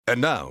And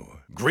now,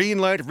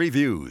 Greenlight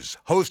Reviews,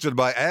 hosted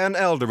by Ann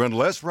Elder and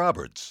Les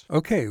Roberts.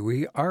 Okay,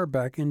 we are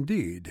back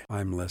indeed.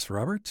 I'm Les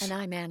Roberts. And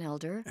I'm Ann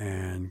Elder.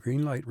 And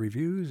Greenlight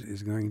Reviews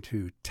is going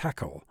to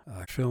tackle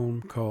a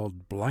film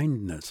called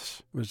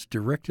Blindness. It was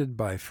directed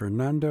by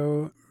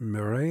Fernando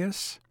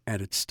Meirelles,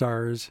 and it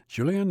stars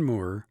Julianne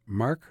Moore,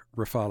 Mark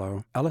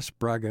Ruffalo, Alice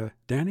Braga,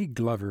 Danny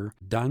Glover,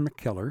 Don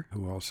McKellar,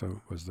 who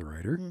also was the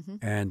writer,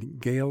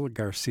 and Gael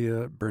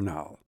Garcia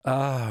Bernal.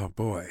 Oh,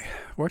 boy.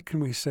 What can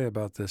we say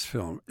about this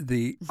film?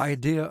 The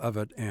idea of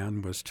it,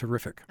 Anne, was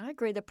terrific. I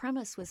agree. The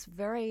premise was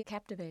very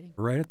captivating.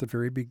 Right at the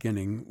very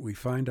beginning, we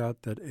find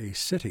out that a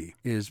city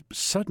is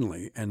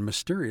suddenly and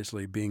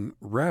mysteriously being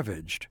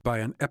ravaged by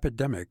an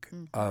epidemic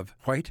of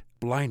white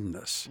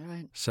blindness.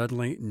 Right.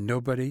 Suddenly,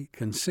 nobody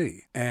can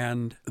see.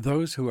 And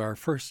those who are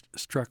first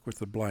struck with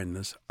the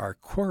blindness are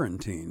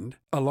quarantined.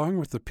 Along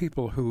with the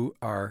people who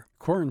are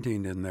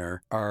quarantined in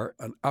there are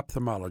an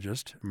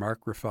ophthalmologist,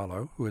 Mark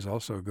Ruffalo, who has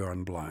also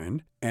gone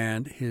blind,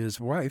 and his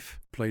wife,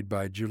 played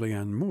by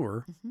Julianne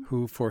Moore,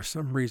 who for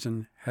some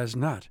reason has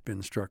not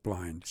been struck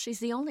blind. She's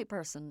the only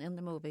person in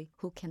the movie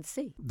who can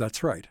see.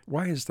 That's right.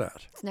 Why is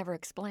that? It's never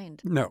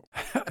explained. No.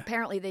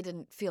 Apparently, they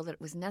didn't feel that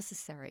it was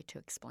necessary to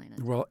explain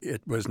it. Well,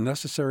 it was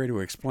necessary to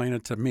explain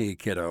it to me,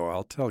 kiddo,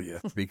 I'll tell you,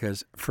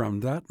 because from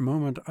that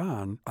moment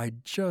on, I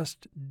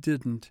just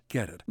didn't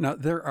get it. Now,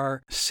 there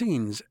are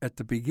scenes at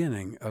the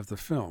beginning of the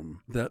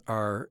film that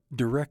are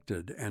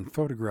directed and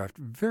photographed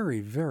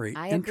very, very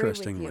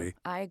interestingly.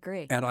 I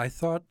agree. And I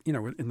thought,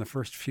 in the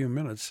first few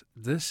minutes,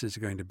 this is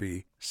going to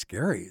be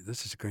scary.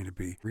 This is going to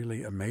be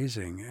really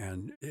amazing.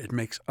 And it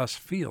makes us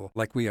feel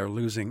like we are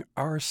losing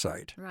our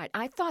sight. Right.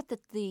 I thought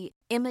that the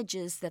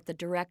images that the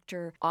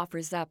director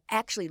offers up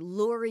actually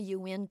lure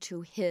you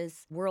into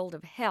his world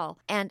of hell.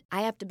 And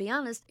I have to be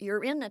honest,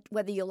 you're in it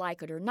whether you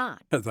like it or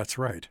not. That's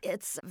right.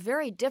 It's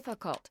very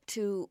difficult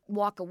to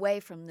walk away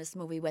from this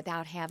movie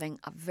without having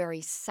a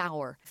very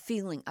sour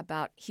feeling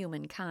about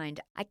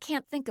humankind. I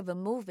can't think of a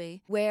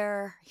movie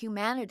where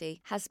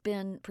humanity has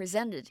been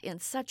presented in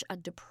such a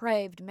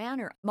depraved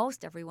manner.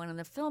 Most everyone in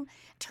the film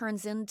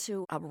turns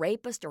into a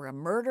rapist or a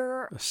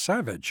murderer. A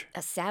savage.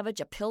 A savage,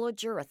 a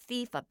pillager, a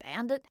thief, a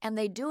bandit. And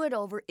they do it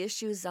over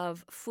issues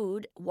of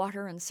food,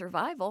 water, and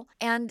survival.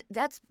 And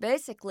that's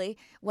basically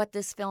what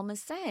this film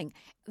is saying.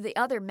 The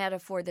other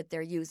metaphor that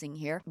they're using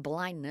here,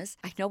 blindness,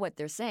 I know what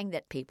they're saying,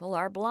 that people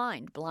are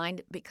blind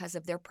because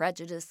of their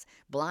prejudice,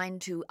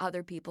 blind to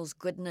other people's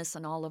goodness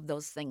and all of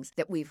those things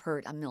that we've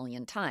heard a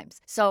million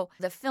times. So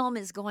the film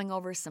is going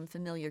over some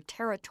familiar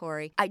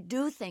territory. I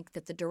do think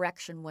that the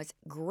direction was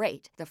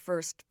great the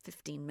first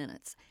 15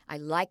 minutes. I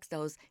like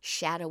those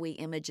shadowy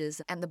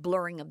images and the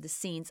blurring of the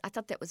scenes. I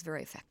thought that was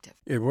very effective.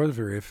 It was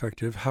very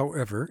effective.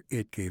 However,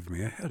 it gave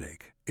me a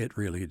headache. It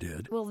really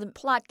did. Well, the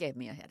plot gave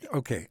me a headache.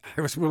 Okay,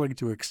 I was willing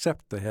to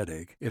accept the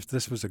headache if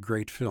this was a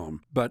great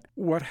film. But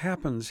what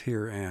happens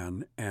here,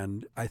 Anne,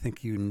 and I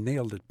think you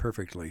nailed it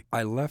perfectly,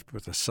 I left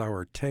with a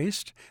sour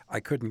taste.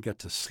 I couldn't get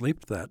to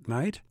sleep that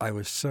night. I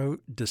was so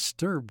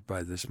disturbed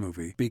by this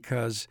movie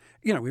because,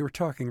 we were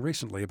talking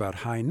recently about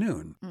High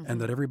Noon and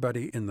that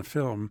everybody in the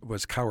film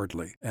was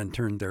cowardly and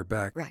turned their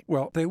back. Right.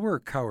 Well, they were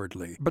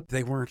cowardly, but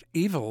they weren't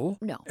evil.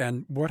 No.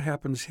 And what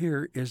happens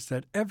here is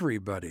that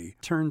everybody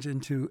turns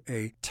into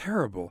a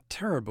terrible,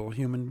 terrible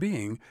human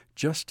being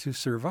just to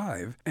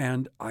survive,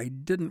 and I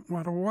didn't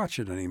want to watch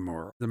it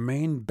anymore. The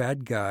main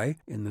bad guy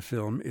in the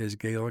film is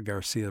Gael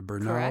Garcia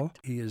Bernal. Correct.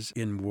 He is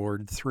in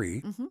Ward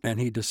 3, and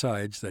he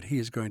decides that he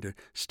is going to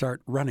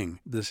start running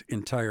this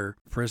entire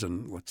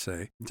prison, let's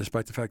say,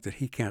 despite the fact that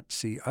he can't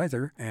see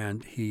either,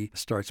 and he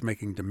starts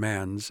making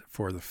demands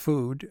for the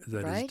food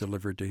that is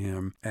delivered to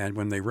him, and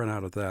when they run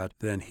out of that,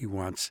 then he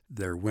wants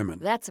their women.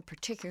 That's a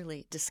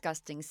particularly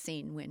disgusting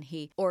scene when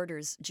he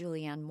orders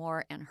Julianne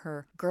Moore and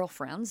her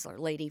girlfriends or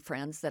lady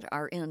friends that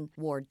are in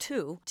Ward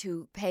 2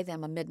 to pay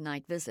them a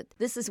midnight visit.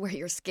 This is where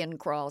your skin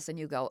crawls and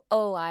you go,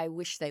 oh, I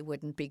wish they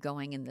wouldn't be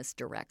going in this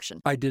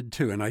direction. I did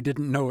too, and I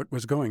didn't know it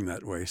was going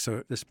that way.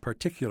 So this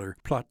particular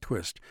plot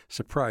twist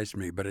surprised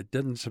me, but it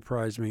didn't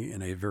surprise me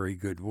in a very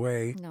good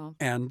way. No.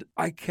 And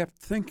I kept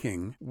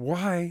thinking,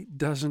 why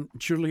doesn't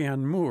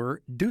Julianne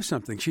Moore do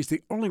something? She's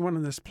the only one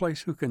in this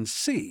place who can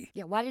see.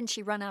 Yeah, why didn't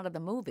she run out of the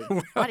movie?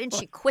 Why didn't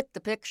she quit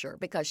the picture?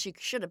 Because she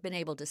should have been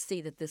able to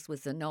see that this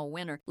was a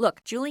no-winner.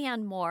 Look,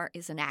 Julianne Moore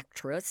is an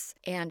actress,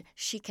 and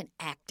she can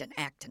act and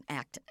act and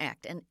act and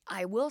act. And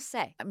I will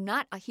say, I'm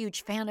not a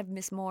huge fan of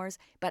Miss Moore's,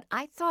 but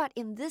I thought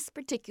in this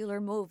particular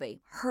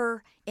movie,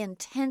 her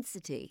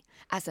intensity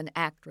as an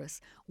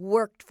actress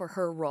worked for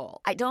her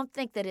role. I don't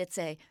think that it's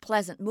a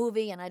pleasant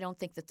movie, and I don't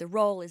think that the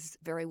role is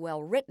very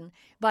well written,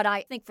 but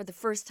I think for the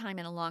first time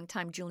in a long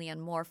time, Julianne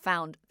Moore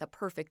found the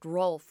perfect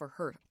role for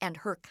her and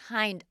her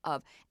kind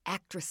of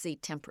actressy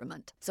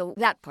temperament. So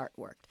that part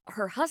worked.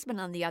 Her husband,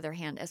 on the other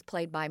hand, as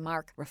played by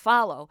Mark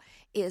Ruffalo,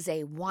 is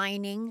a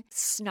whining,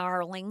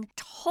 snarling,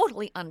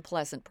 totally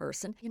unpleasant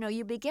person. You know,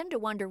 you begin to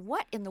wonder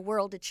what in the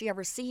world did she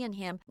ever see in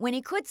him when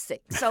he could sing?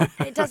 So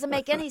it doesn't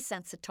make any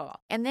sense at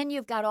all. And then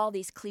you've got all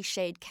these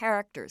cliched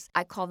characters.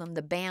 I call them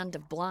the band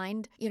of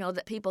blind, you know,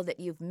 the people that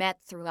you've met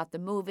throughout the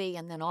movie,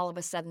 and then all of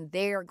a sudden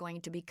they're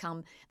going to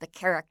become the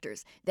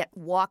characters that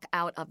walk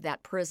out of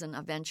that prison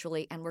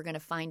eventually, and we're going to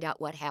find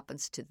out what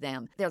happens to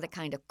them. They're the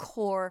kind of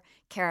core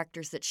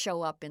characters that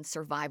show up in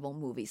survival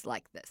movies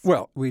like this.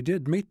 Well, we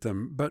did meet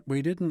them, but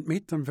we didn't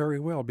meet them very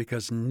well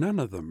because none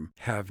of them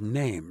have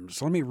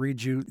names. Let me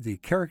read you the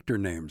character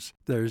names.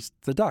 There's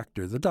the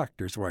doctor, the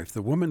doctor's wife,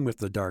 the woman with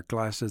the dark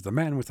glasses, the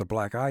man with the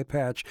black eye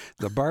patch,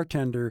 the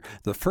bartender,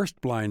 the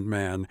first blind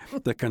man,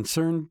 the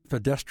concerned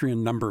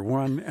pedestrian number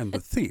 1, and the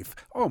thief.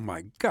 Oh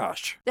my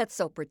gosh. That's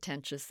so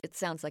pretentious. It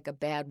sounds like a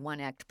bad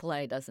one-act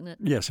play, doesn't it?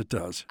 Yes, it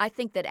does. I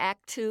think that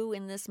Act 2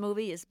 in this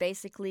movie is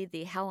basically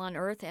the hell on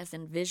earth as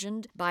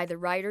envisioned by the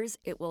writers.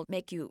 It will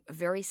make you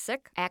very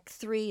sick. Act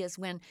 3 is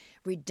when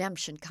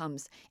redemption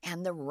comes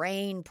and the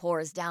rain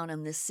pours down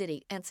on this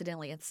city.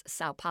 Incidentally, it's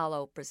Sao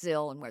Paulo,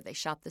 Brazil, and where they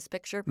shot this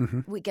picture.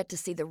 We get to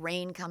see the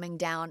rain coming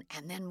down,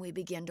 and then we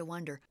begin to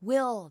wonder,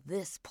 will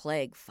this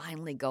plague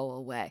finally go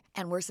away?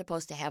 And we're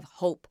supposed to have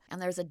hope,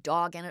 and there's a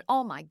dog in it.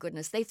 Oh my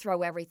goodness, they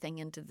throw everything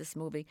into this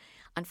movie.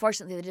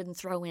 Unfortunately, they didn't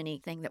throw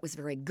anything that was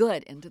very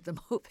good into the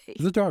movie.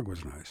 The dog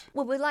was nice.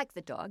 Well, we like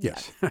the dog.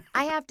 Yes.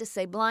 I have to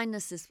say,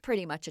 Blindness is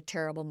pretty much a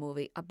terrible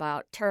movie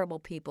about terrible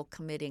people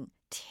committing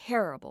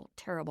terrible,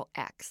 terrible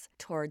acts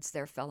towards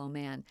their fellow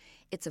man.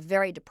 It's a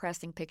very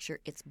depressing picture.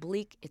 It's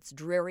bleak, it's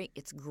dreary,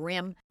 it's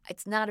grim.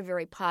 It's not a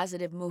very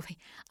positive movie.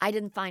 I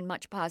didn't find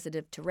much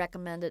positive to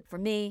recommend it. For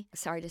me,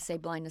 sorry to say,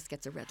 Blindness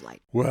gets a red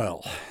light.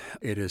 Well,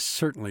 it is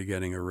certainly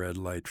getting a red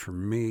light for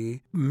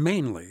me.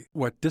 Mainly,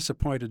 what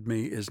disappointed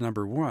me is,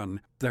 number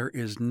 1, there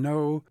is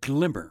no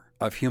glimmer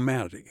of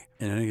humanity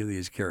in any of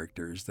these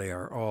characters. They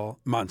are all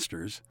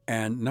monsters.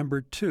 And number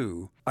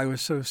 2, I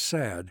was so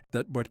sad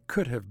that what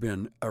could have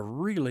been a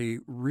really,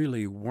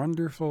 really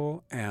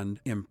wonderful and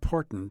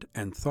important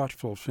and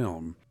thoughtful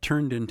film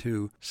turned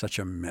into such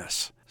a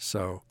mess.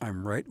 So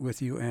I'm right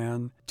with you,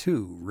 Anne.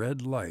 2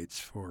 red lights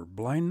for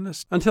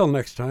Blindness. Until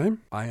next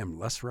time, I am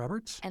Les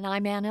Roberts. And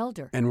I'm Ann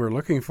Elder. And we're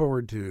looking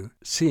forward to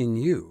seeing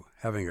you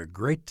having a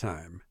great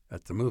time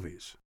at the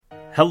movies.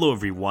 Hello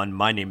everyone,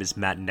 my name is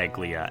Matt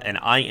Neglia, and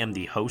I am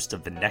the host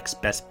of the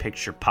Next Best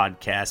Picture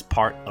podcast,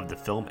 part of the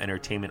Film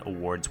Entertainment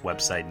Awards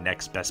website,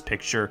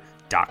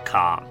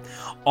 nextbestpicture.com.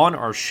 On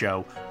our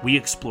show, we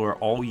explore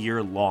all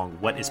year long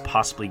what is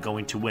possibly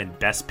going to win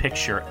Best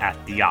Picture at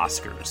the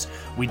Oscars.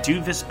 We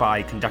do this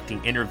by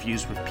conducting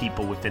interviews with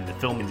people within the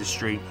film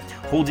industry,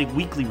 holding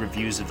weekly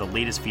reviews of the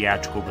latest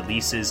theatrical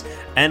releases,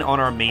 and on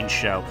our main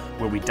show,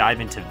 where we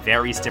dive into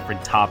various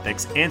different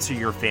topics, answer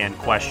your fan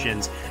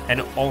questions,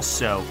 and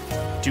also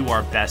do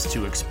our best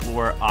to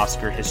explore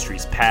Oscar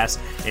history's past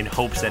in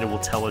hopes that it will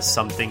tell us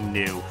something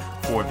new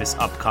for this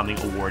upcoming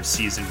award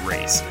season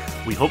race.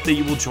 We hope that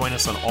you will join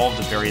us on all of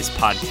the various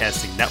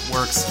podcasting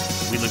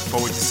networks. We look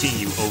forward to seeing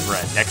you over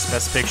at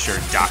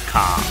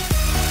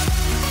nextbestpicture.com.